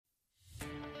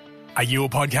Are you a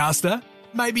podcaster?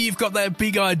 Maybe you've got that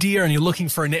big idea and you're looking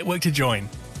for a network to join.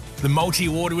 The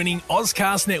multi-award-winning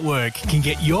Ozcast Network can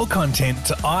get your content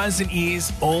to eyes and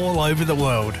ears all over the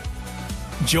world.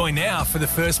 Join now for the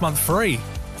first month free,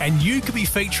 and you could be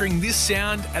featuring this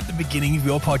sound at the beginning of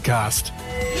your podcast.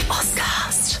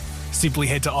 Ozcast. Simply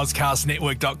head to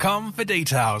ozcastnetwork.com for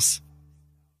details.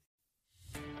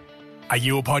 Are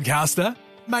you a podcaster?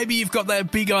 Maybe you've got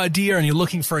that big idea and you're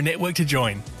looking for a network to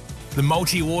join. The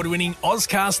multi-award-winning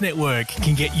Ozcast Network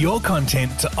can get your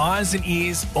content to eyes and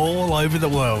ears all over the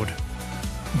world.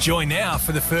 Join now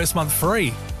for the first month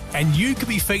free, and you could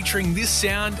be featuring this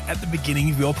sound at the beginning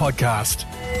of your podcast.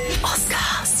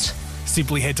 Ozcast.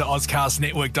 Simply head to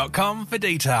ozcastnetwork.com for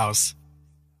details.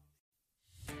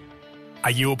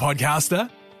 Are you a podcaster?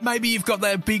 Maybe you've got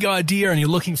that big idea and you're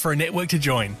looking for a network to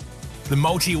join. The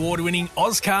multi-award-winning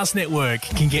Ozcast Network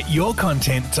can get your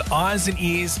content to eyes and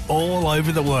ears all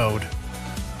over the world.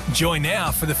 Join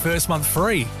now for the first month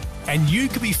free, and you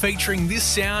could be featuring this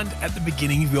sound at the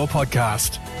beginning of your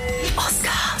podcast.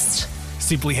 Ozcast.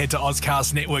 Simply head to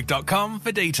ozcastnetwork.com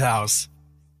for details.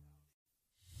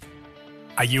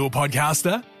 Are you a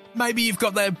podcaster? Maybe you've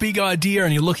got that big idea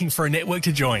and you're looking for a network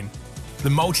to join. The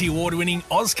multi-award-winning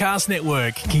Ozcast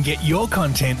Network can get your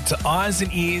content to eyes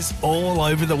and ears all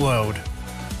over the world.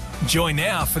 Join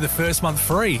now for the first month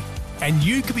free, and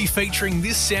you could be featuring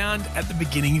this sound at the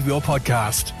beginning of your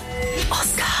podcast.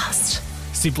 Ozcast.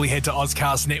 Simply head to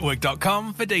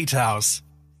ozcastnetwork.com for details.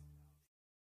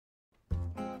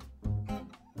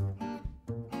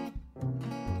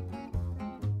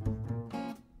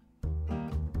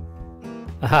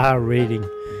 Reading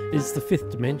is the fifth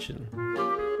dimension.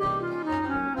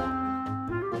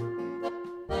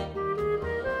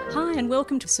 Hi and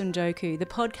welcome to Tsundoku, the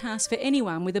podcast for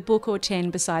anyone with a book or 10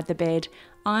 beside the bed.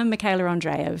 I'm Michaela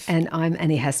Andreev. And I'm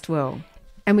Annie Hastwell.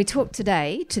 And we talk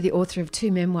today to the author of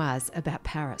 2 memoirs about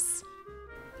Paris.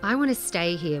 I want to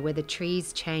stay here where the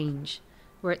trees change,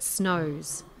 where it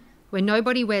snows, where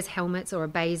nobody wears helmets or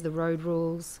obeys the road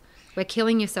rules, where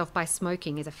killing yourself by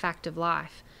smoking is a fact of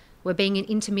life, where being an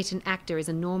intermittent actor is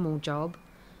a normal job,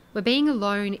 where being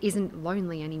alone isn't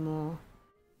lonely anymore.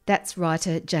 That's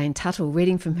writer Jayne Tuttle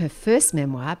reading from her first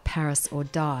memoir, Paris or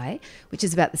Die, which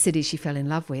is about the city she fell in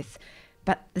love with,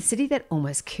 but the city that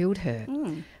almost killed her.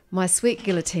 My Sweet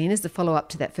Guillotine is the follow-up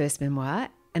to that first memoir,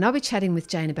 and I'll be chatting with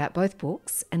Jayne about both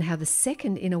books and how the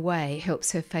second, in a way,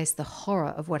 helps her face the horror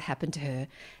of what happened to her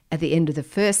at the end of the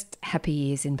first happy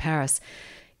years in Paris.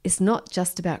 It's not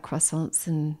just about croissants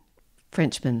and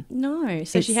Frenchmen. No,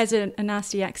 so she has a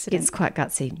nasty accident. It's quite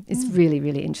gutsy. It's really,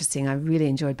 really interesting. I really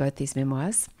enjoyed both these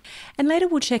memoirs. And later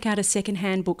we'll check out a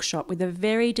second-hand bookshop with a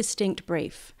very distinct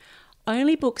brief.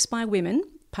 Only books by women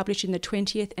published in the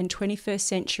 20th and 21st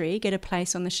century get a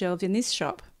place on the shelves in this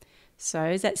shop. So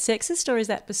is that sexist or is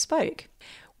that bespoke?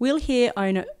 We'll hear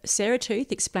owner Sarah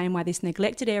Tooth explain why this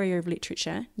neglected area of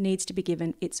literature needs to be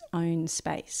given its own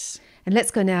space. And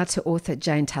let's go now to author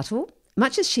Jayne Tuttle.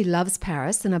 Much as she loves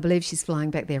Paris, and I believe she's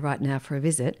flying back there right now for a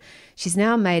visit, she's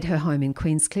now made her home in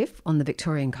Queenscliff on the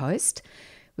Victorian coast,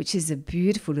 which is a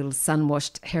beautiful little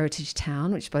sun-washed heritage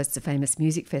town which boasts a famous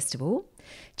music festival.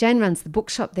 Jayne runs the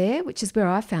bookshop there, which is where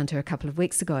I found her a couple of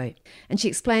weeks ago, and she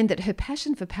explained that her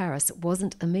passion for Paris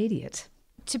wasn't immediate.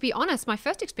 To be honest, my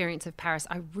first experience of Paris,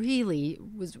 I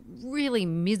was really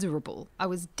miserable. I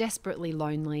was desperately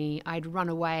lonely. I'd run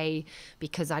away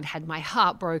because I'd had my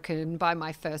heart broken by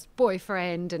my first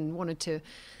boyfriend and wanted to,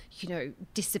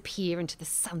 disappear into the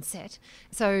sunset.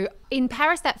 So in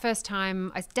Paris that first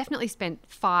time, I definitely spent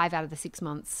 5 out of the 6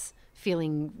 months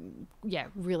feeling,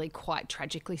 really quite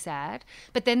tragically sad.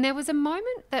 But then there was a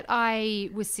moment that I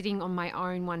was sitting on my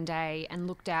own one day and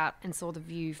looked out and saw the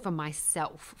view for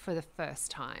myself for the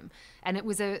first time. And it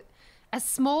was a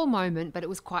small moment, but it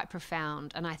was quite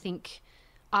profound. And I think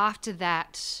after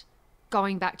that,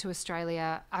 going back to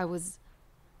Australia, I was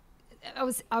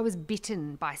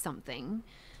bitten by something.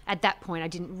 At that point, I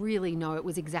didn't really know it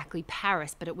was exactly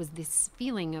Paris, but it was this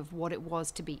feeling of what it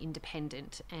was to be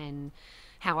independent and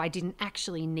how I didn't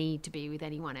actually need to be with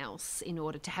anyone else in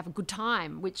order to have a good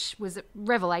time, which was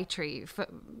revelatory for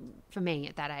me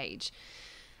at that age.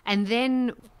 And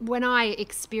then when I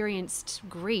experienced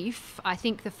grief, I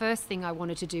think the first thing I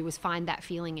wanted to do was find that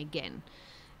feeling again,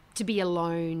 to be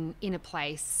alone in a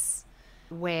place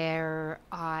where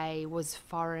I was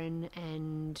foreign,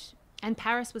 and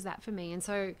Paris was that for me. And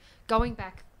so going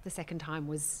back the second time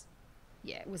was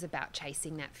about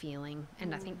chasing that feeling.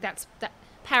 And I think that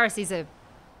Paris is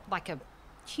like a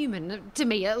human to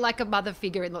me, like a mother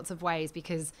figure in lots of ways,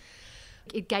 because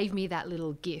It gave me that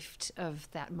little gift of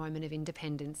that moment of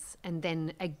independence. And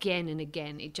then again and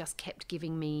again, it just kept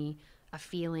giving me a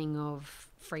feeling of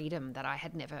freedom that I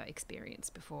had never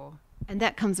experienced before. And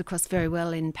that comes across very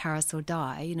well in Paris or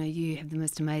Die. You know, you have the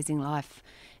most amazing life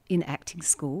in acting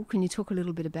school. Can you talk a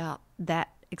little bit about that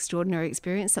extraordinary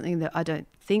experience, something that I don't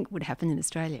think would happen in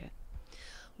Australia?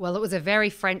 Well, it was a very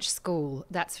French school,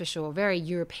 that's for sure, very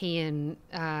European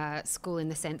school in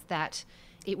the sense that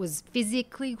it was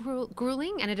physically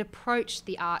grueling, and it approached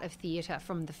the art of theatre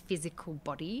from the physical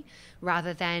body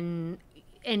rather than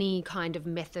any kind of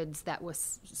methods that were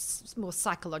more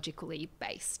psychologically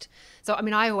based. So, I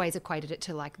mean, I always equated it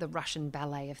to like the Russian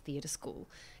ballet of theatre school.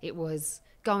 It was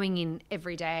going in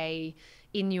every day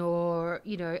in your,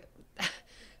 you know,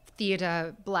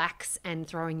 theatre blacks and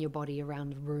throwing your body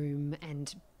around the room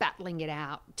and battling it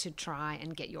out to try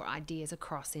and get your ideas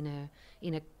across in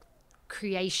a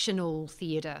creational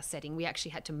theatre setting. We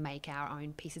actually had to make our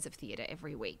own pieces of theatre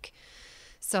every week.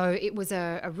 So it was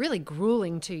a really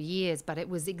grueling 2 years, but it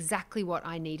was exactly what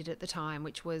I needed at the time,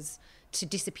 which was to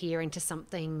disappear into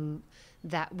something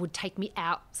that would take me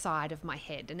outside of my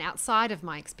head and outside of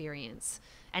my experience,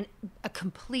 and a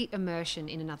complete immersion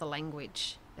in another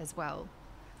language as well.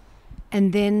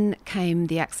 And then came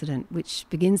the accident, which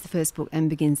begins the first book and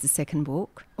begins the second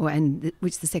book,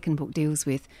 which the second book deals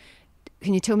with.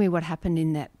 Can you tell me what happened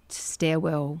in that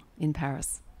stairwell in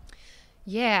Paris?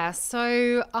 Yeah,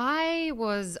 so I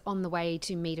was on the way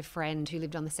to meet a friend who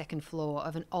lived on the second floor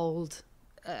of an old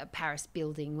Paris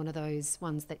building, one of those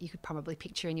ones that you could probably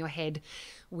picture in your head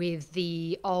with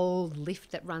the old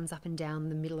lift that runs up and down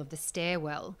the middle of the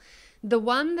stairwell. The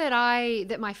one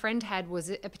that my friend had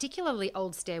was a particularly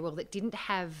old stairwell that didn't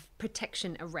have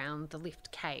protection around the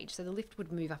lift cage, so the lift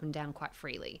would move up and down quite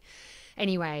freely.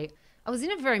 Anyway, I was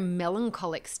in a very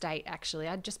melancholic state, actually.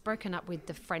 I'd just broken up with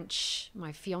my French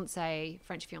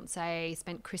fiancé,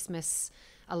 spent Christmas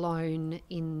alone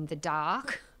in the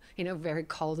dark in a very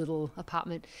cold little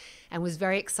apartment, and was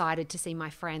very excited to see my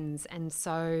friends. And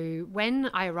so when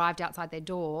I arrived outside their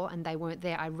door and they weren't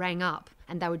there, I rang up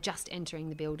and they were just entering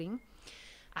the building.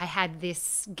 I had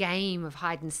this game of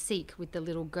hide and seek with the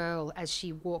little girl as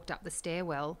she walked up the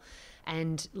stairwell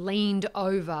and leaned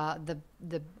over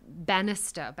the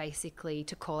banister basically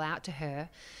to call out to her,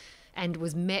 and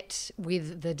was met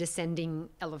with the descending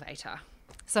elevator.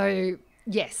 So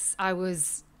yes,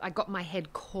 I got my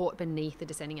head caught beneath the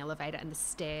descending elevator and the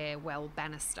stairwell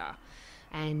banister,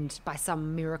 and by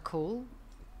some miracle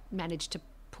managed to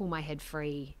pull my head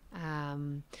free.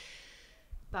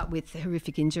 But with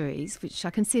horrific injuries, which I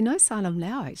can see no sign of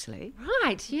now, actually.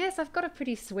 Right, yes, I've got a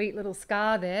pretty sweet little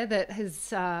scar there that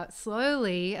has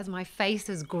slowly, as my face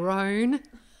has grown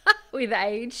with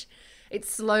age, it's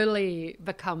slowly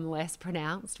become less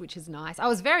pronounced, which is nice. I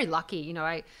was very lucky, you know,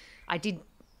 I did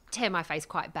tear my face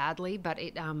quite badly, but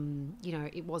it, you know,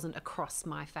 it wasn't across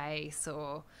my face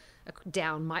or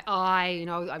down my eye. You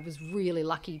know, I was really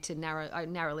lucky to I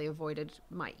narrowly avoided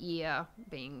my ear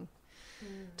being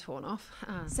torn off.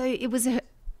 So it was an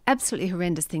absolutely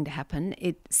horrendous thing to happen.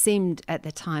 It seemed at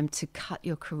the time to cut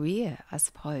your career, I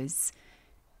suppose,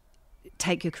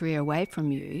 take your career away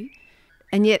from you.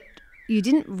 And yet you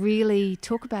didn't really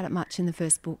talk about it much in the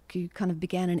first book. You kind of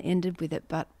began and ended with it,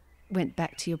 but went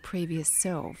back to your previous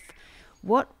self.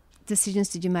 What decisions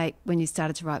did you make when you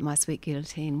started to write My Sweet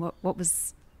Guillotine? What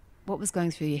was going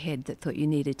through your head that thought you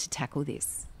needed to tackle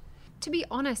this? To be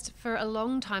honest, for a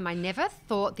long time, I never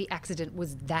thought the accident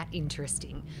was that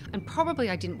interesting. And probably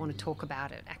I didn't want to talk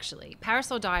about it, actually.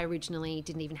 Paris or Die originally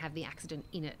didn't even have the accident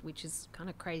in it, which is kind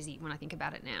of crazy when I think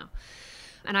about it now.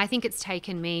 And I think it's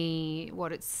taken me,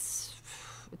 it's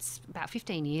about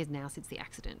 15 years now since the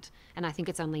accident. And I think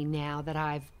it's only now that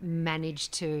I've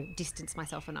managed to distance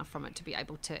myself enough from it to be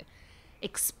able to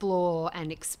explore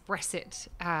and express it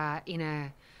in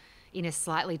a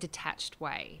slightly detached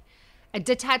way.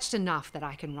 Detached enough that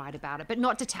I can write about it, but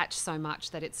not detached so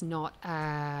much that it's not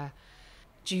a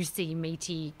juicy,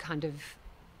 meaty kind of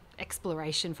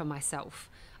exploration for myself.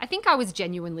 I think I was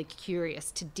genuinely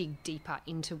curious to dig deeper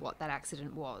into what that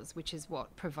accident was, which is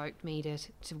what provoked me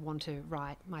to want to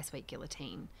write My Sweet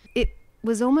Guillotine. It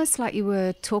was almost like you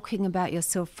were talking about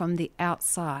yourself from the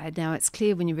outside. Now, it's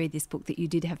clear when you read this book that you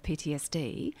did have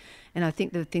PTSD, and I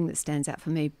think the thing that stands out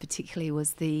for me particularly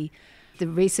was the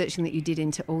researching that you did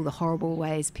into all the horrible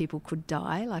ways people could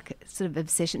die, like a sort of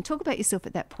obsession. Talk about yourself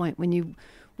at that point when you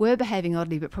were behaving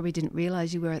oddly but probably didn't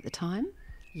realise you were at the time.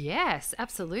 Yes,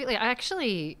 absolutely. I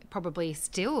actually probably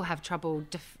still have trouble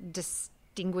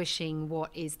distinguishing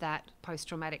what is that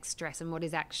post-traumatic stress and what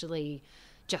is actually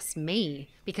just me,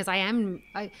 because I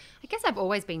guess I've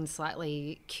always been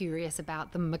slightly curious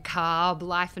about the macabre,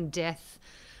 life and death.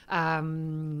 I've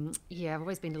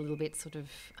always been a little bit sort of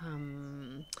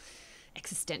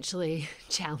existentially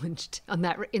challenged on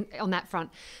that front.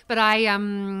 But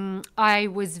I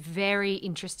was very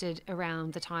interested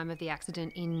around the time of the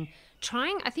accident in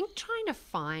trying to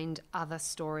find other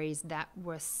stories that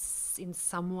were in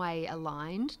some way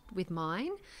aligned with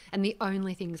mine, and the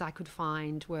only things I could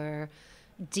find were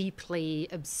deeply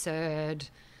absurd,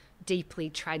 deeply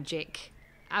tragic,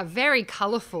 very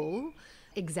colourful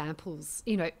examples.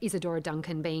 Isadora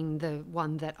Duncan being the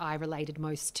one that I related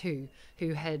most to,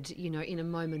 who had, in a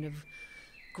moment of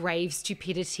grave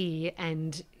stupidity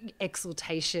and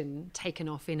exultation, taken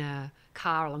off in a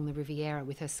car along the Riviera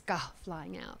with her scarf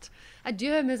flying out.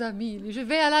 Adieu, mes amis, je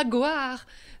vais à la gloire.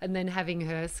 And then having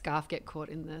her scarf get caught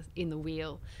in the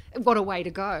wheel. What a way to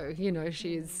go.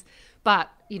 She's, but,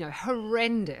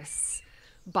 horrendous,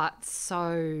 but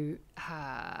so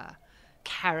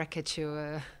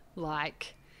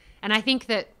caricature-like. And I think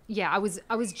that, I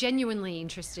was genuinely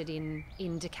interested in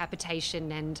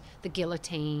decapitation and the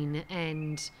guillotine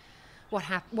and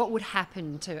what would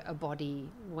happen to a body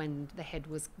when the head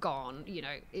was gone.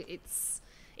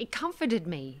 It comforted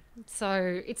me.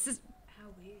 So it's just, how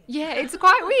weird. Yeah, it's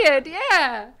quite weird.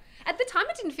 Yeah. At the time,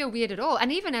 it didn't feel weird at all.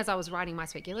 And even as I was writing my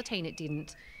Sweet Guillotine, it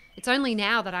didn't. It's only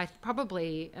now that I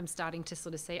probably am starting to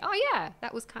sort of see, oh yeah,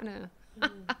 that was kind of.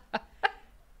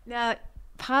 Now,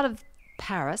 part of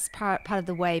Paris, part of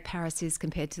the way Paris is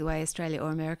compared to the way Australia or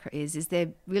America is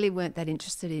they really weren't that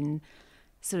interested in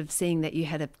sort of seeing that you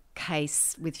had a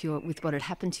case with what had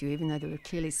happened to you, even though there were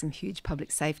clearly some huge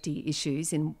public safety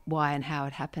issues in why and how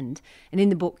it happened. And in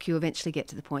the book, you eventually get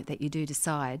to the point that you do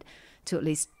decide to at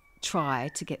least try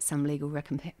to get some legal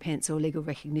recompense or legal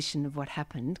recognition of what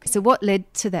happened. So what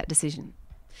led to that decision?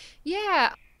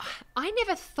 Yeah, I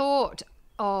never thought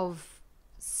of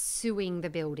suing the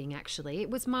building, actually. It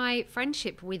was my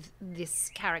friendship with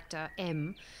this character,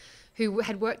 M, who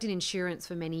had worked in insurance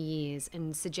for many years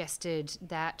and suggested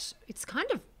that it's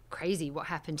kind of crazy what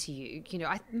happened to you.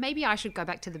 Maybe I should go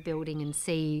back to the building and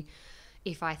see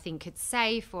if I think it's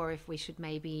safe, or if we should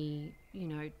maybe,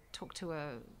 talk to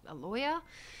a lawyer.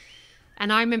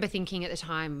 And I remember thinking at the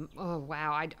time, oh,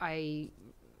 wow,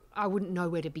 I wouldn't know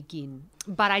where to begin.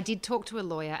 But I did talk to a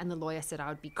lawyer, and the lawyer said I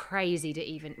would be crazy to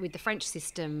even, with the French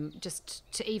system, just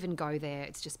to even go there.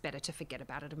 It's just better to forget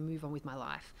about it and move on with my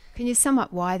life. Can you sum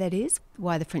up why that is?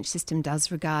 Why the French system does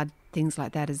regard things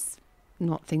like that as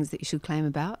not things that you should claim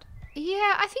about?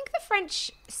 Yeah, I think the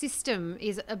French system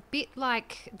is a bit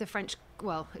like the French,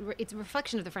 well, it's a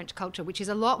reflection of the French culture, which is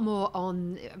a lot more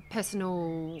on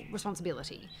personal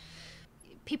responsibility.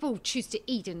 People choose to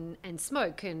eat and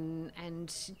smoke and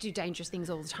do dangerous things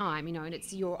all the time, and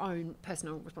it's your own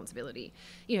personal responsibility.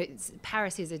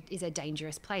 Paris is a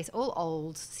dangerous place. All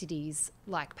old cities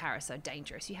like Paris are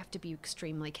dangerous. You have to be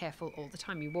extremely careful all the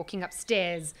time. You're walking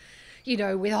upstairs,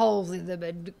 with holes in them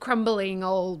and crumbling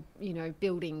old,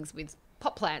 buildings with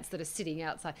pot plants that are sitting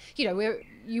outside. Where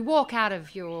you walk out of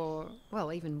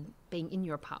even being in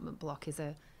your apartment block is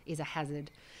a hazard.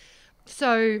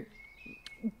 So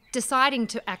deciding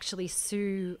to actually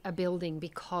sue a building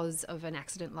because of an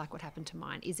accident like what happened to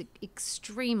mine is an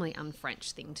extremely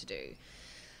un-French thing to do.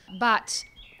 But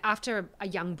after a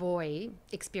young boy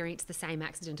experienced the same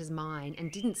accident as mine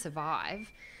and didn't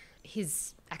survive,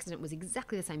 his accident was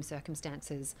exactly the same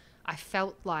circumstances, I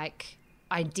felt like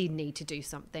I did need to do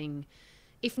something,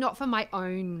 if not for my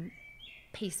own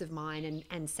peace of mind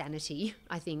and sanity,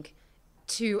 I think,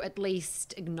 to at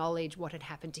least acknowledge what had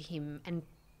happened to him and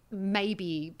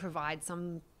maybe provide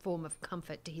some form of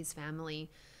comfort to his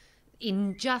family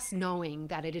in just knowing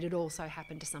that it had also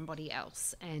happened to somebody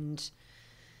else, and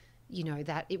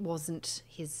that it wasn't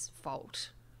his fault.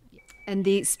 And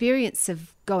the experience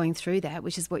of going through that,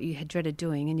 which is what you had dreaded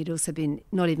doing, and you'd also been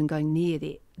not even going near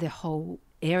the whole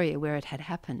area where it had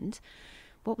happened,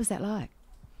 what was that like?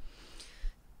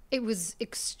 It was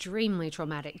extremely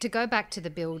traumatic. To go back to the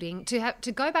building,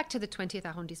 to go back to the 20th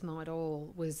arrondissement at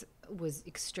all was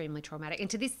extremely traumatic. And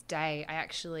to this day, I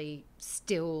actually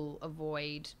still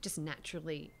avoid, just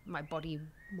naturally, my body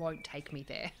won't take me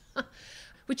there,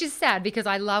 which is sad because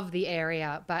I love the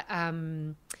area. But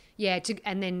and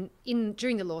then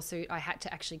during the lawsuit, I had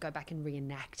to actually go back and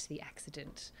reenact the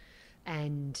accident,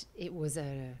 and it was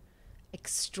an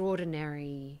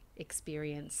extraordinary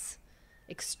experience.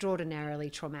 Extraordinarily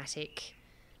traumatic,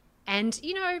 and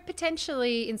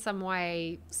potentially in some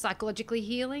way psychologically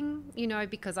healing,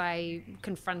 because I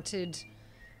confronted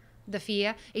the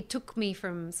fear. It took me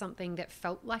from something that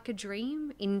felt like a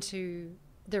dream into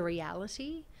the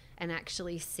reality, and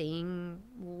actually seeing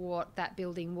what that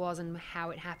building was and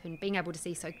how it happened, being able to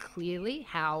see so clearly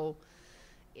how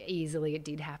easily it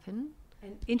did happen.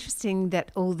 And interesting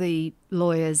that all the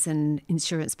lawyers and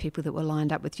insurance people that were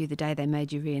lined up with you the day they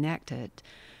made you reenact it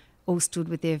all stood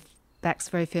with their backs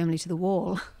very firmly to the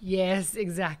wall. Yes,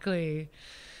 exactly.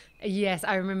 Yes,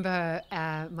 I remember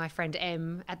my friend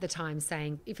Em at the time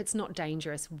saying, if it's not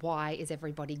dangerous, why is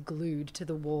everybody glued to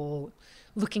the wall,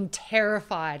 looking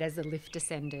terrified as the lift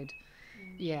descended?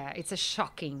 Yeah, it was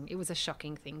a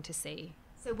shocking thing to see.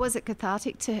 So was it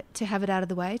cathartic to have it out of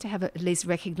the way, to have it at least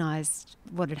recognised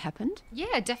what had happened?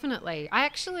 Yeah, definitely.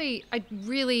 I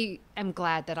really am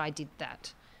glad that I did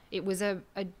that. It was a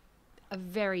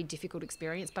very difficult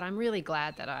experience, but I'm really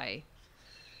glad that I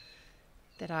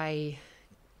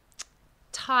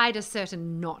tied a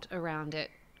certain knot around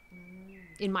it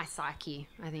in my psyche,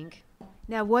 I think.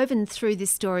 Now, woven through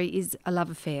this story is a love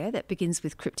affair that begins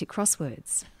with cryptic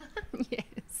crosswords. Yes.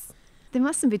 There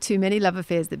mustn't be too many love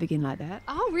affairs that begin like that.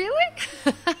 Oh, really?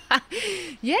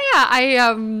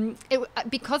 Yeah,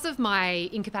 because of my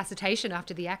incapacitation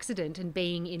after the accident and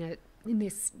being in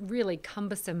this really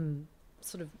cumbersome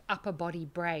sort of upper body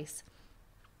brace,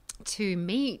 to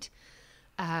meet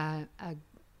a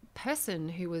person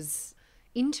who was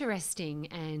interesting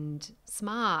and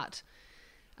smart,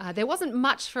 there wasn't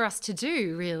much for us to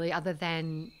do really other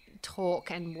than talk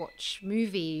and watch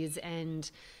movies, and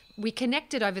we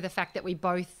connected over the fact that we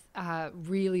both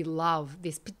really love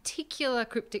this particular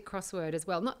cryptic crossword as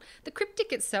well. Not the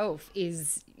cryptic itself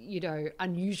is,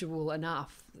 unusual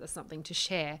enough, something to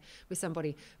share with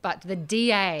somebody, but the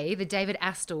DA, the David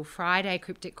Astle Friday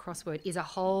cryptic crossword, is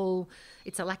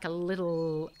it's like a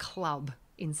little club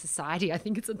in society. I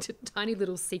think it's a tiny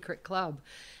little secret club,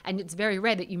 and it's very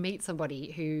rare that you meet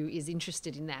somebody who is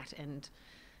interested in that, and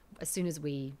as soon as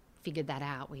we figured that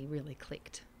out, we really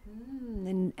clicked.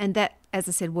 And that, as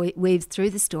I said, weaves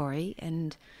through the story,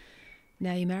 and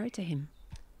now you're married to him.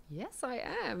 Yes, I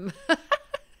am.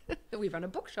 We run a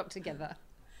bookshop together.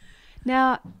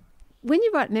 Now, when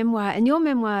you write memoir, and your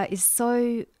memoir is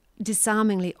so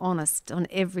disarmingly honest on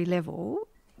every level,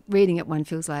 reading it one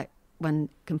feels like one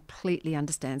completely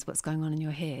understands what's going on in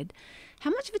your head. How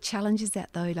much of a challenge is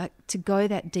that, though, like to go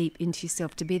that deep into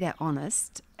yourself, to be that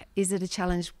honest? Is it a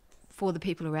challenge for the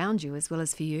people around you as well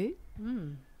as for you?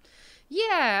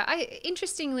 Yeah,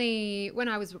 interestingly, when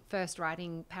I was first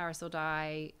writing Paris or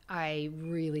Die, I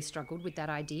really struggled with that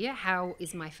idea. How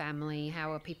is my family?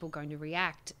 How are people going to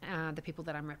react? The people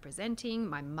that I'm representing,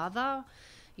 my mother,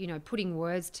 putting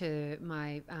words to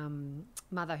my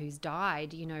mother who's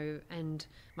died, and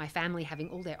my family having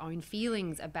all their own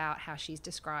feelings about how she's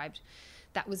described.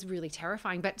 That was really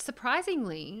terrifying. But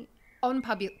surprisingly, on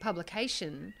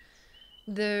publication,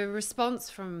 the response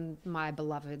from my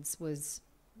beloveds was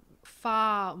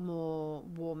far more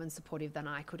warm and supportive than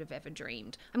I could have ever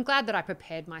dreamed. I'm glad that I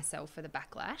prepared myself for the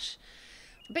backlash.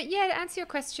 But yeah, to answer your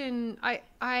question,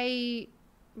 I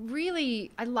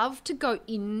love to go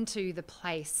into the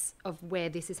place of where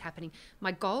this is happening.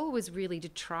 My goal was really to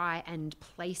try and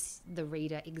place the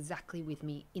reader exactly with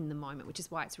me in the moment, which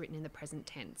is why it's written in the present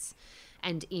tense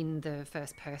and in the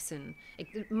first person,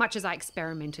 much as I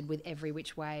experimented with every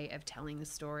which way of telling the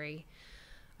story.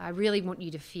 I really want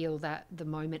you to feel the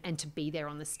moment and to be there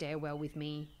on the stairwell with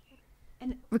me.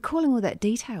 And recalling all that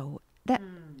detail, that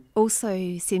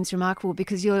also seems remarkable,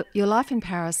 because your life in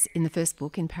Paris, in the first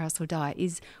book, in Paris or Die,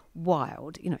 is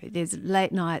wild. There's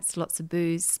late nights, lots of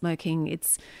booze, smoking.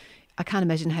 I can't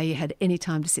imagine how you had any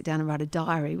time to sit down and write a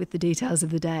diary with the details of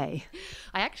the day.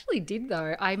 I actually did,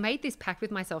 though. I made this pact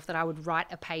with myself that I would write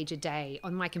a page a day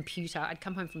on my computer. I'd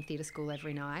come home from theatre school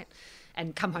every night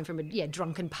and come home from a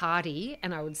drunken party,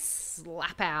 and I would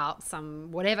slap out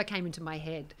whatever came into my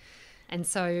head. And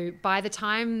so by the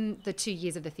time the 2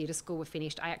 years of the theatre school were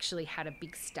finished, I actually had a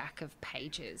big stack of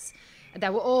pages. They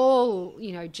were all,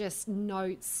 just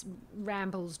notes,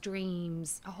 rambles,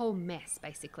 dreams, a whole mess,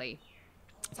 basically.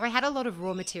 So I had a lot of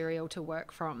raw material to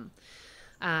work from,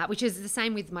 which is the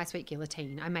same with my Sweet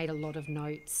Guillotine. I made a lot of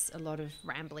notes, a lot of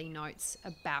rambling notes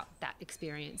about that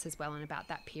experience as well and about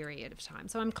that period of time.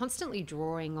 So I'm constantly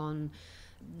drawing on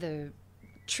the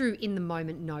true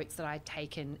in-the-moment notes that I'd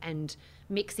taken and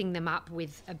mixing them up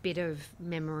with a bit of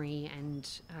memory and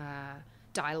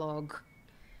dialogue.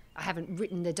 I haven't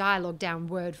written the dialogue down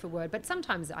word for word, but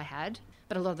sometimes I had.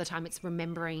 But a lot of the time it's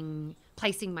remembering,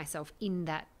 placing myself in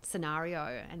that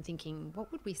scenario and thinking, what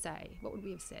would we say? What would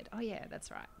we have said? Oh, yeah,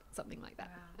 that's right. Something like that.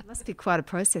 Wow. It must be quite a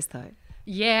process, though.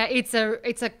 Yeah, it's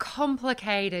a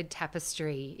complicated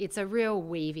tapestry. It's a real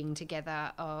weaving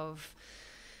together of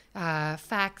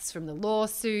facts from the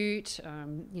lawsuit,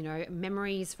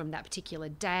 memories from that particular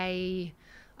day,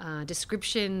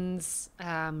 descriptions.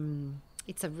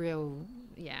 It's a real,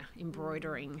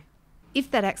 embroidering. If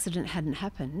that accident hadn't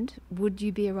happened, would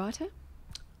you be a writer?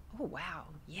 Oh, wow.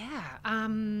 Yeah.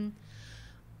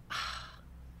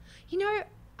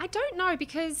 I don't know,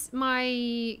 because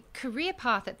my career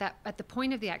path at the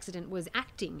point of the accident was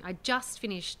acting. I just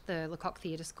finished the Lecoq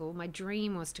Theatre School. My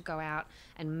dream was to go out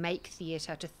and make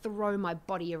theatre, to throw my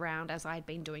body around as I'd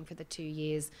been doing for the 2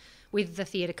 years with the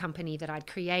theatre company that I'd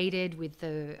created with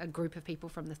a group of people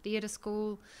from the theatre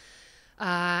school.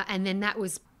 And then that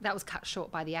was cut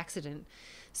short by the accident.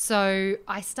 So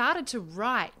I started to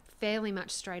write fairly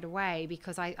much straight away,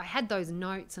 because I had those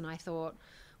notes and I thought,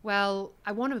 well,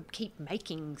 I want to keep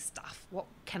making stuff. What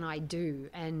can I do?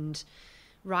 And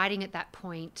writing at that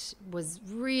point was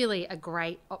really a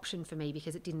great option for me,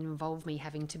 because it didn't involve me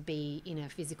having to be in a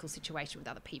physical situation with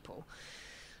other people.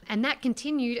 And that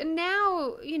continued. And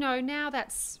now, now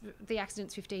that's the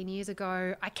accident's 15 years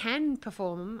ago, I can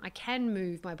perform, I can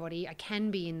move my body, I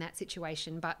can be in that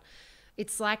situation. But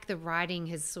it's like the writing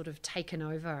has sort of taken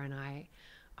over, and I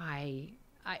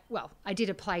did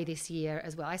a play this year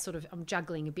as well. I'm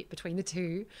juggling a bit between the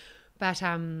two. But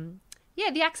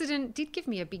the accident did give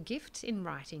me a big gift in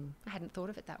writing. I hadn't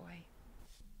thought of it that way.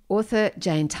 Author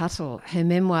Jayne Tuttle, her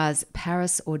memoirs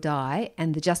Paris or Die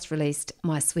and the just-released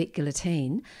My Sweet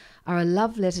Guillotine are a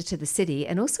love letter to the city,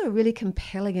 and also a really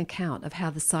compelling account of how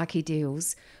the psyche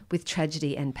deals with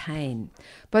tragedy and pain.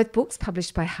 Both books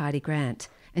published by Hardy Grant.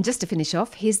 And just to finish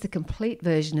off, here's the complete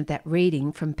version of that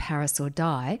reading from Paris or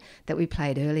Die that we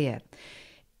played earlier.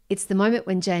 It's the moment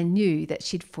when Jayne knew that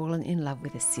she'd fallen in love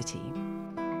with a city.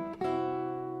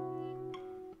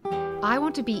 I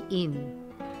want to be in.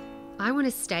 I want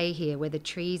to stay here where the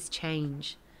trees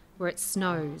change, where it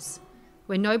snows,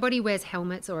 where nobody wears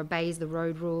helmets or obeys the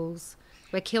road rules,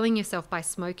 where killing yourself by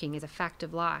smoking is a fact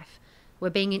of life,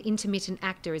 where being an intermittent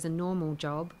actor is a normal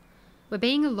job, where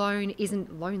being alone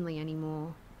isn't lonely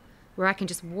anymore, where I can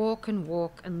just walk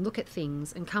and look at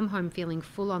things and come home feeling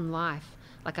full on life,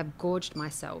 like I've gorged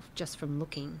myself just from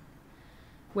looking,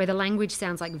 where the language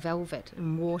sounds like velvet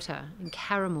and water and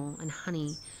caramel and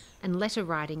honey, and letter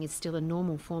writing is still a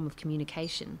normal form of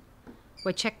communication,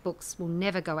 where checkbooks will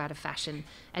never go out of fashion,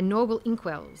 and nor will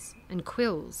inkwells and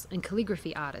quills and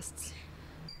calligraphy artists,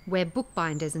 where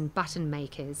bookbinders and button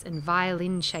makers and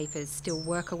violin shapers still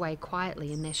work away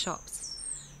quietly in their shops,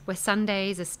 where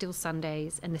Sundays are still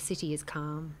Sundays and the city is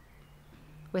calm,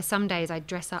 where some days I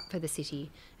dress up for the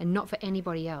city and not for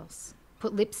anybody else,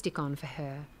 put lipstick on for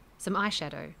her, some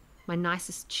eyeshadow, my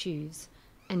nicest shoes,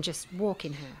 and just walk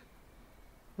in her,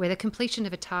 where the completion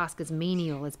of a task as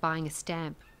menial as buying a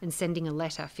stamp and sending a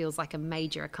letter feels like a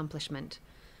major accomplishment,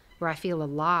 where I feel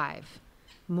alive,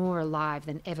 more alive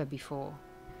than ever before.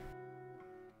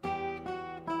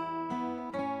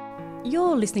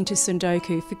 You're listening to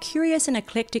Tsundoku for curious and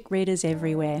eclectic readers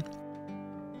everywhere.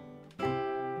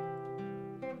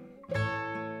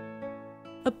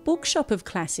 A bookshop of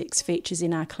classics features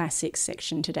in our classics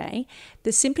section today.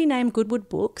 The simply named Goodwood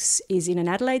Books is in an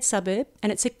Adelaide suburb,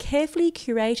 and it's a carefully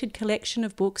curated collection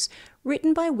of books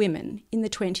written by women in the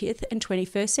 20th and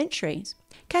 21st centuries.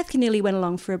 Kath Keneally went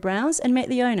along for a browse and met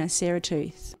the owner, Sarah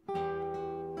Tooth.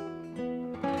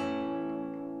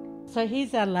 So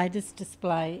here's our latest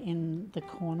display in the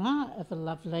corner of a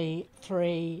lovely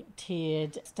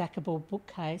 3-tiered stackable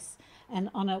bookcase, and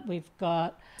on it we've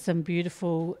got some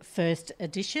beautiful first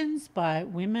editions by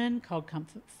women, Cold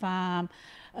Comfort Farm,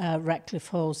 Ratcliffe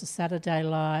Hall's A Saturday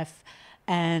Life,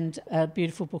 and a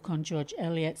beautiful book on George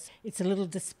Eliot. It's a little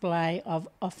display of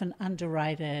often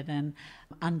underrated and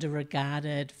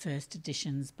underregarded first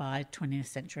editions by 20th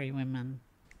century women.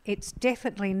 It's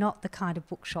definitely not the kind of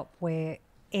bookshop where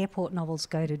airport novels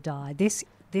go to die. This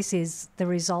is the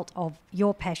result of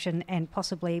your passion and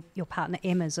possibly your partner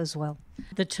Emma's as well.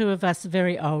 The two of us are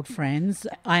very old friends.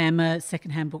 I am a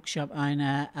second-hand bookshop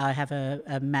owner. I have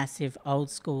a massive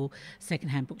old-school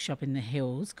second-hand bookshop in the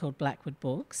hills called Goodwood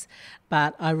Books,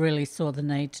 but I really saw the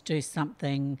need to do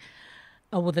something,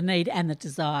 the need and the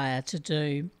desire to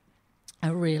do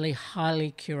a really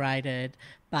highly curated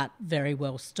but very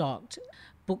well-stocked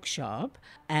bookshop,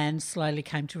 and slowly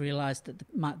came to realise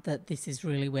that this is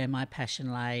really where my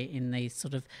passion lay, in these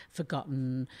sort of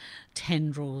forgotten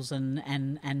tendrils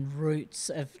and roots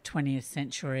of 20th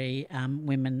century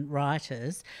women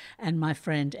writers. And my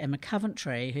friend Emma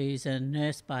Coventry, who's a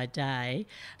nurse by day,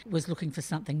 was looking for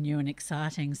something new and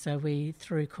exciting, so we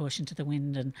threw caution to the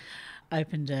wind and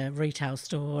opened a retail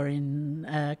store in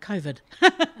COVID.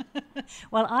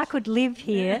 Well, I could live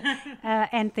here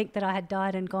and think that I had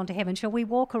died and gone to heaven. Shall we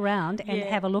walk around and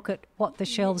have a look at what the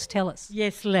shelves tell us?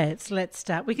 Yes, let's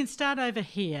start. We can start over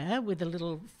here with a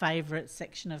little favourite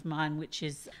section of mine, which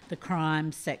is the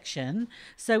crime section.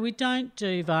 So we don't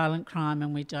do violent crime,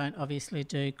 and we don't obviously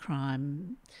do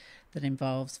crime that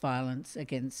involves violence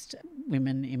against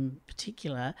women in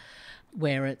particular,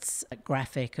 where it's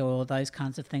graphic or those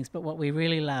kinds of things. But what we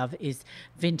really love is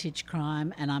vintage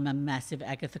crime, and I'm a massive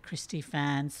Agatha Christie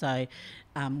fan, so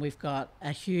we've got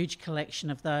a huge collection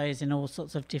of those in all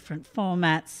sorts of different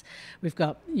formats. We've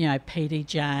got, P.D.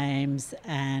 James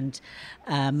and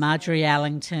Marjorie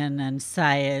Allington and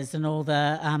Sayers and all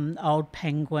the old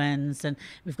penguins, and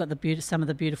we've got some of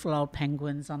the beautiful old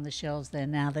penguins on the shelves there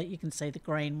now that you can see the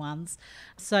green ones.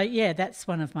 So, yeah, that's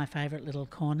one of my favourite little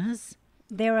corners.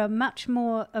 There are much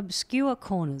more obscure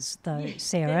corners, though,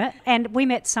 Sarah. And we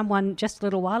met someone just a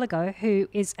little while ago who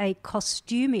is a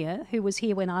costumier who was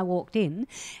here when I walked in,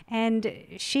 and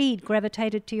she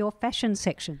gravitated to your fashion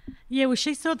section. Yeah, well,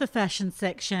 she saw the fashion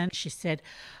section. She said,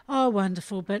 oh,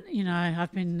 wonderful, but,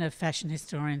 I've been a fashion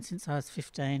historian since I was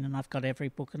 15 and I've got every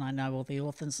book and I know all the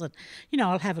authors and,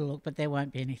 I'll have a look, but there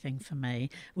won't be anything for me.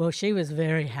 Well, she was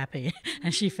very happy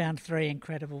and she found 3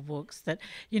 incredible books that,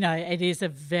 it is a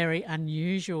very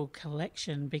unusual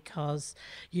collection because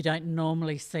you don't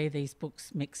normally see these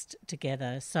books mixed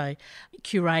together. So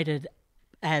curated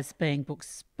as being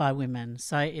books by women.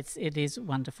 So it is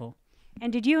wonderful.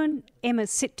 And did you and Emma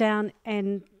sit down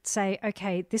and say,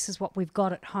 okay, this is what we've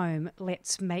got at home,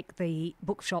 let's make the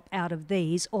bookshop out of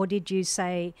these? Or did you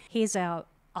say, here's our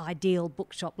ideal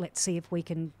bookshop, let's see if we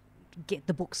can get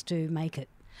the books to make it?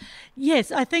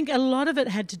 Yes, I think a lot of it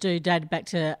had to do, dated back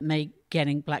to me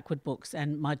getting Blackwood Books,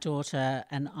 and my daughter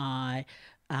and I.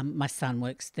 My son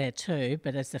works there too,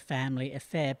 but as a family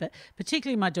affair. But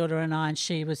particularly my daughter and I, and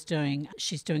she's doing a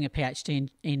PhD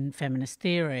in feminist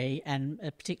theory and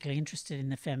particularly interested in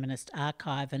the feminist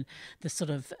archive and the sort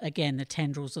of, again, the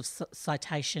tendrils of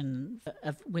citation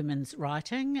of women's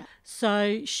writing.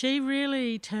 So she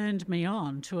really turned me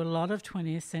on to a lot of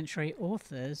 20th century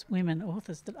authors, women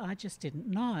authors that I just didn't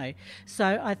know.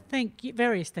 So I think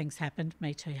various things happened.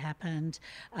 Me Too happened.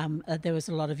 There was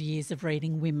a lot of years of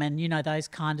reading women, those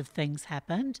kind of things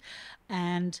happened,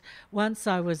 and once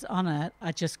I was on it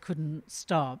I just couldn't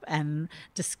stop, and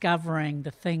discovering the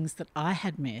things that I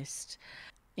had missed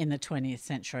in the 20th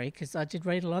century, because I did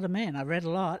read a lot of men. I read a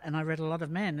lot and I read a lot of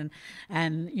men,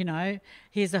 and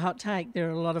here's a hot take, there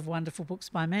are a lot of wonderful books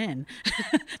by men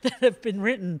that have been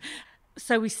written.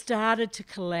 So we started to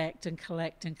collect and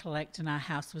our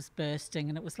house was bursting,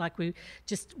 and it was like we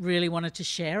just really wanted to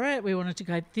share it. We wanted to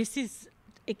go, this is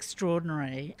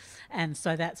extraordinary, and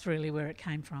so that's really where it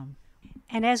came from.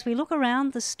 And as we look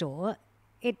around the store,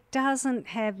 it doesn't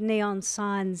have neon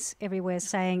signs everywhere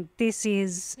saying this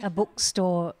is a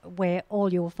bookstore where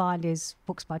all you'll find is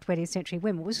books by 20th century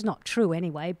women, which is not true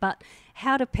anyway. But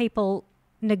how do people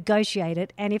negotiate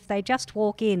it? And if they just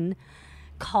walk in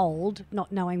cold,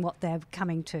 not knowing what they're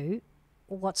coming to,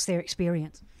 what's their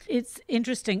experience? It's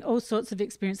interesting, all sorts of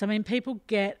experience. I mean, people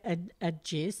get a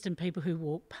gist, and people who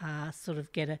walk past sort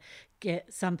of get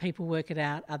some people work it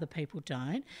out, other people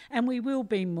don't. And we will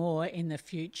be more in the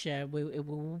future.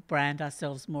 We'll brand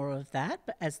ourselves more of that,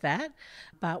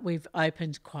 but we've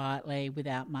opened quietly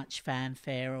without much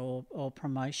fanfare or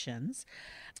promotions.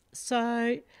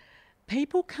 So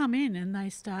people come in and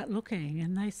they start looking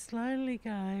and they slowly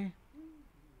go,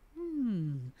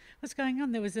 what's going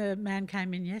on? There was a man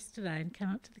came in yesterday and came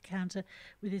up to the counter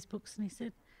with his books, and he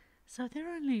said, so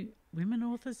there are only women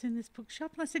authors in this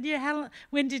bookshop? And I said, yeah,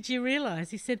 when did you realise?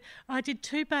 He said, I did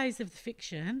 2 bays of the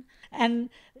fiction, and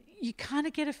you kind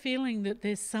of get a feeling that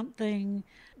there's something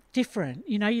different.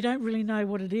 You don't really know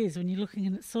what it is when you're looking,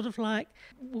 and it's sort of like,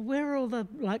 well, where are all the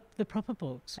proper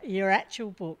books, your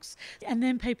actual books? And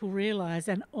then people realise,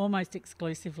 and almost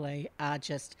exclusively are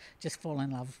just fall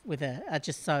in love with it, are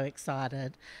just so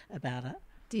excited about it.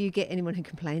 Do you get anyone who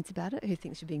complains about it, who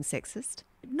thinks you're being sexist?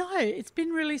 No, it's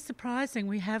been really surprising.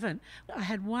 We haven't. I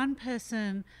had one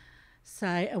person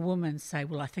a woman say,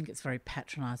 well, I think it's very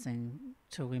patronising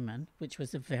to women, which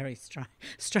was a very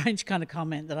strange kind of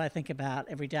comment that I think about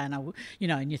every day. And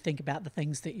and you think about the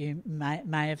things that you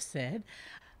may have said.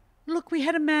 Look, we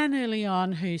had a man early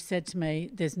on who said to me,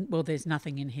 there's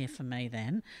nothing in here for me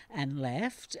then, and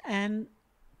left. And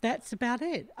that's about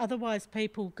it. Otherwise,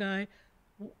 people go,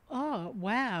 oh,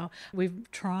 wow. We're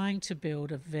trying to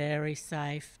build a very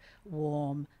safe,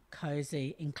 warm,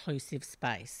 cosy, inclusive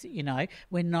space.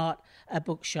 We're not a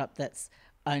bookshop that's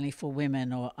only for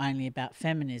women or only about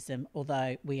feminism,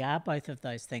 although we are both of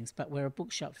those things, but we're a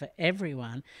bookshop for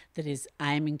everyone that is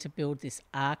aiming to build this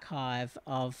archive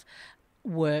of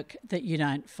work that you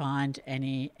don't find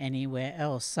anywhere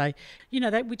else. So, you know,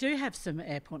 that we do have some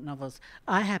airport novels.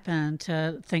 I happen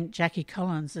to think Jackie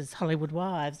Collins' Hollywood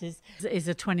Wives is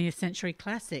a 20th century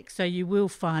classic. So you will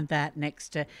find that next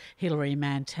to Hilary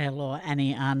Mantel or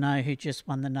Annie Arnaud, who just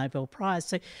won the Nobel Prize.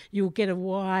 So you'll get a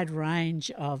wide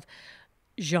range of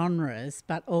genres,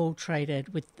 but all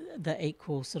treated with the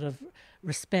equal sort of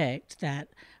respect that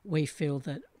we feel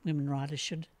that women writers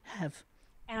should have.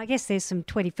 And I guess there's some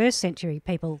 21st century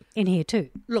people in here too.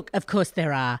 Look, of course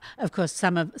there are. Of course,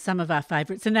 some of our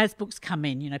favourites. And as books come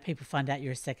in, you know, people find out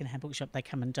you're a second-hand bookshop, they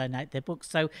come and donate their books.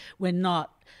 So we're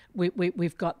not,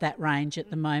 we've got that range at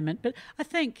the moment. But I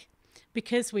think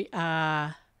because we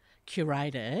are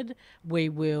curated,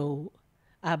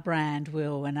 our brand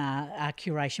will and our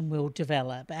curation will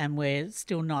develop, and we're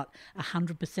still not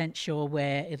 100% sure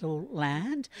where it'll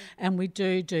land. And we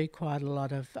do quite a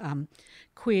lot of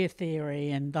queer theory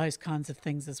and those kinds of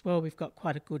things as well. We've got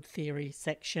quite a good theory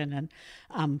section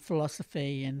and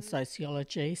philosophy and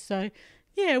sociology. So,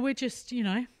 yeah, we're just, you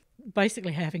know,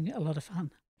 basically having a lot of fun.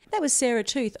 That was Sarah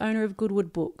Tooth, owner of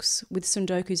Goodwood Books, with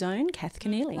Tsundoku's own Kath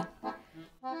Keneally.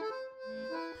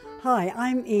 Hi,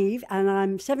 I'm Eve and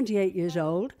I'm 78 years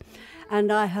old,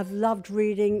 and I have loved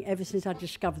reading ever since I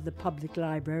discovered the public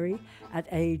library at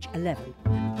age 11.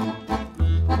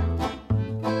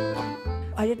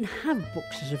 I didn't have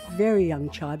books as a very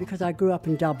young child because I grew up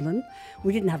in Dublin.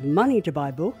 We didn't have money to buy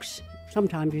books.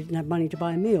 Sometimes we didn't have money to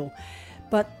buy a meal.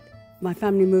 But my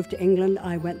family moved to England,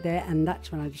 I went there, and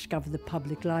that's when I discovered the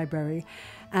public library.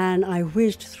 And I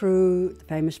whizzed through The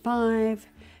Famous Five,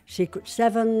 Secret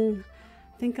Seven.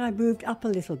 I think I moved up a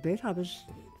little bit. I was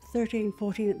 13,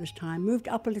 14 at this time. Moved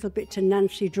up a little bit to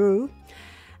Nancy Drew.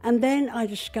 And then I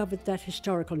discovered that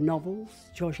historical novels,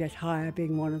 Georgette Heyer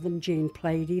being one of them, Jean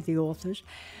Plaidy, the authors,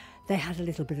 they had a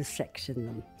little bit of sex in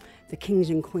them. The kings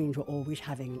and queens were always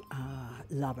having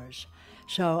lovers.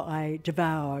 So I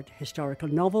devoured historical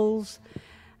novels.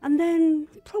 And then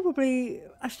probably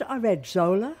I read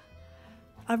Zola.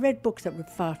 I read books that were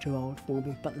far too old for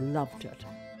me, but loved it.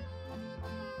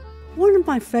 One of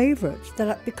my favourites,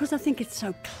 because I think it's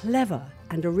so clever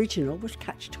and original, was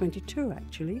Catch-22,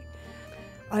 actually.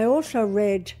 I also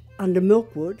read Under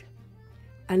Milkwood,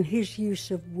 and his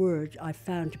use of words I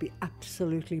found to be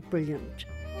absolutely brilliant.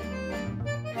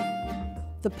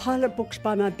 The pilot books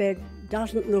by my bed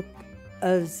doesn't look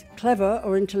as clever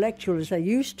or intellectual as they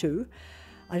used to.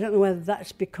 I don't know whether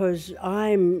that's because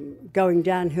I'm going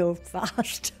downhill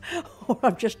fast or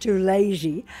I'm just too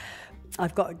lazy.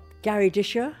 I've got Gary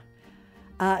Disher,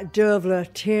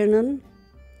 Dervla Tiernan,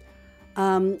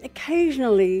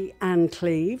 occasionally Anne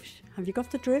Cleeves. Have you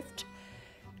got the drift?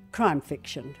 Crime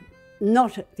fiction.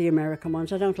 Not the American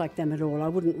ones. I don't like them at all. I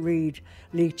wouldn't read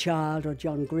Lee Child or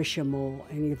John Grisham or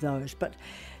any of those. But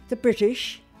the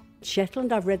British,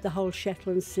 Shetland, I've read the whole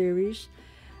Shetland series.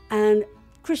 And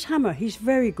Chris Hammer, he's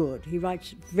very good. He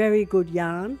writes very good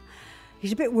yarn.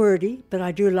 He's a bit wordy, but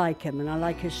I do like him and I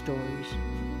like his stories.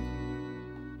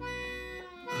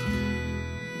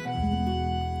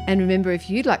 And remember, if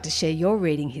you'd like to share your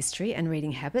reading history and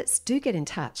reading habits, do get in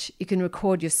touch. You can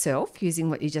record yourself using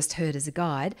what you just heard as a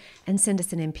guide and send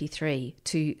us an MP3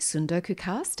 to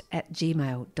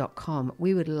tsundokukast@gmail.com.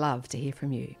 We would love to hear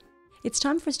from you. It's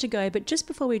time for us to go, but just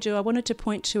before we do, I wanted to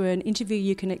point to an interview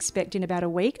you can expect in about a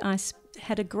week. I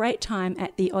had a great time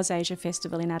at the AusAsia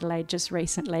Festival in Adelaide just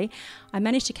recently. I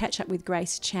managed to catch up with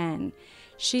Grace Chan.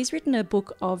 She's written a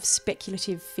book of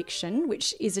speculative fiction,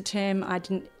 which is a term I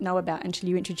didn't know about until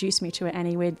you introduced me to it,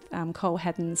 Annie, with Cole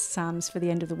Haddon's Psalms for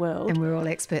the End of the World. And we're all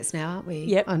experts now, aren't we?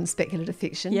 Yep. On speculative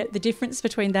fiction. Yeah, the difference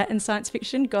between that and science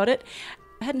fiction, got it.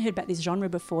 I hadn't heard about this genre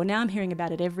before. Now I'm hearing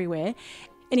about it everywhere.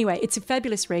 Anyway, it's a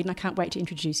fabulous read and I can't wait to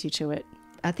introduce you to it.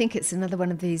 I think it's another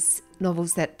one of these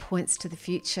novels that points to the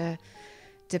future,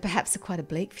 to perhaps quite a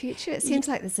bleak future. It seems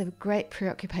like there's a great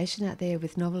preoccupation out there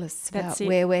with novelists about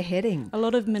where we're heading. A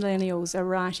lot of millennials are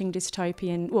writing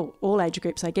dystopian, well, all age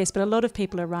groups, I guess, but a lot of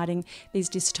people are writing these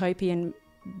dystopian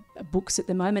books at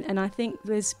the moment, and I think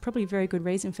there's probably a very good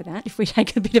reason for that if we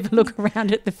take a bit of a look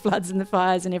around at the floods and the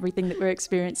fires and everything that we're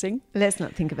experiencing. Let's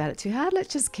not think about it too hard.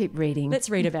 Let's just keep reading.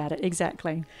 Let's read about it,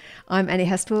 exactly. I'm Annie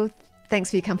Hastwell. Thanks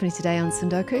for your company today on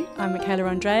Tsundoku. I'm Michaela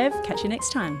Andreev. Catch you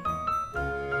next time.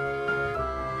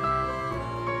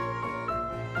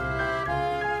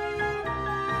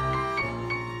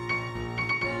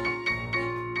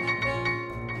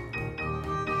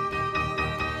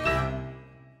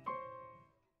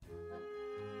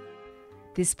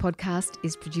 This podcast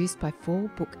is produced by 4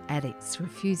 book addicts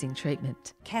refusing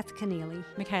treatment. Kath Keneally.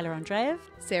 Michaela Andreev.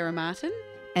 Sarah Martin.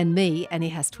 And me,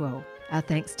 Annie Hastwell. Our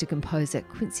thanks to composer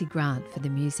Quincy Grant for the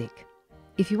music.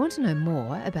 If you want to know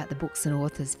more about the books and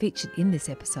authors featured in this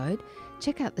episode,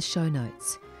 check out the show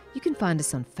notes. You can find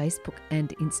us on Facebook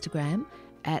and Instagram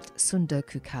at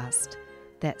Tsundoku Cast.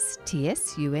 That's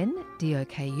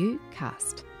TSUNDOKU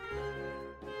Cast.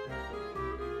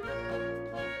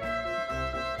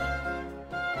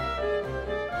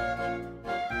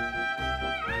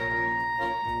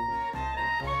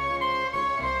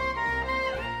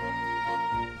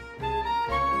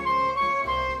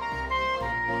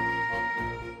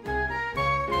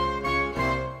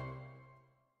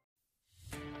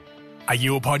 Are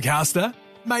you a podcaster?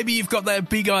 Maybe you've got that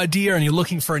big idea and you're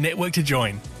looking for a network to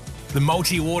join. The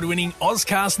multi-award-winning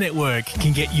Ozcast network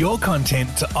can get your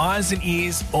content to eyes and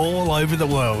ears all over the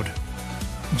world.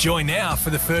 Join now for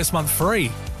the first month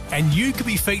free, and you could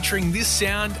be featuring this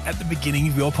sound at the beginning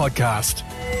of your podcast.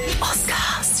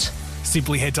 Ozcast.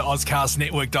 Simply head to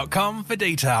ozcastnetwork.com for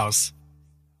details.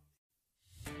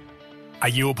 Are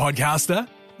you a podcaster?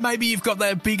 Maybe you've got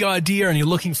that big idea and you're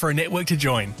looking for a network to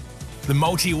join. The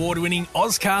multi-award-winning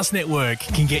Ozcast network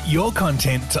can get your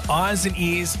content to eyes and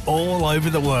ears all over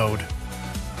the world.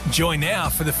 Join now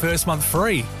for the first month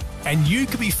free, and you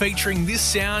could be featuring this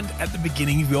sound at the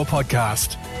beginning of your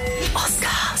podcast.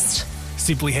 Ozcast.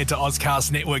 Simply head to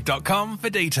ozcastnetwork.com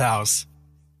for details.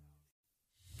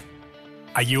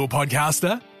 Are you a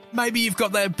podcaster? Maybe you've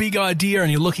got that big idea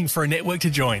and you're looking for a network to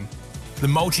join. The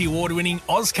multi-award-winning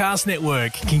Ozcast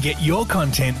network can get your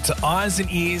content to eyes and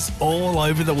ears all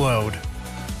over the world.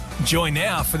 Join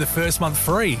now for the first month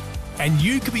free, and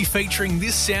you could be featuring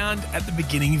this sound at the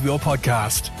beginning of your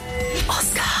podcast.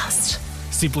 Ozcast.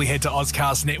 Simply head to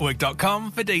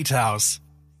ozcastnetwork.com for details.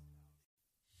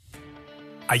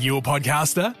 Are you a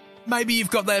podcaster? Maybe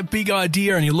you've got that big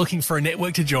idea and you're looking for a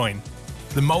network to join.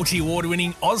 The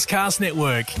multi-award-winning Ozcast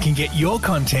network can get your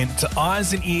content to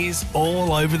eyes and ears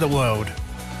all over the world.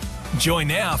 Join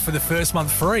now for the first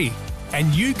month free,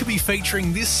 and you could be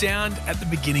featuring this sound at the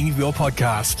beginning of your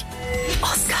podcast.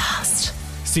 Ozcast.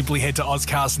 Simply head to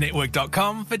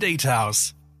ozcastnetwork.com for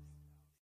details.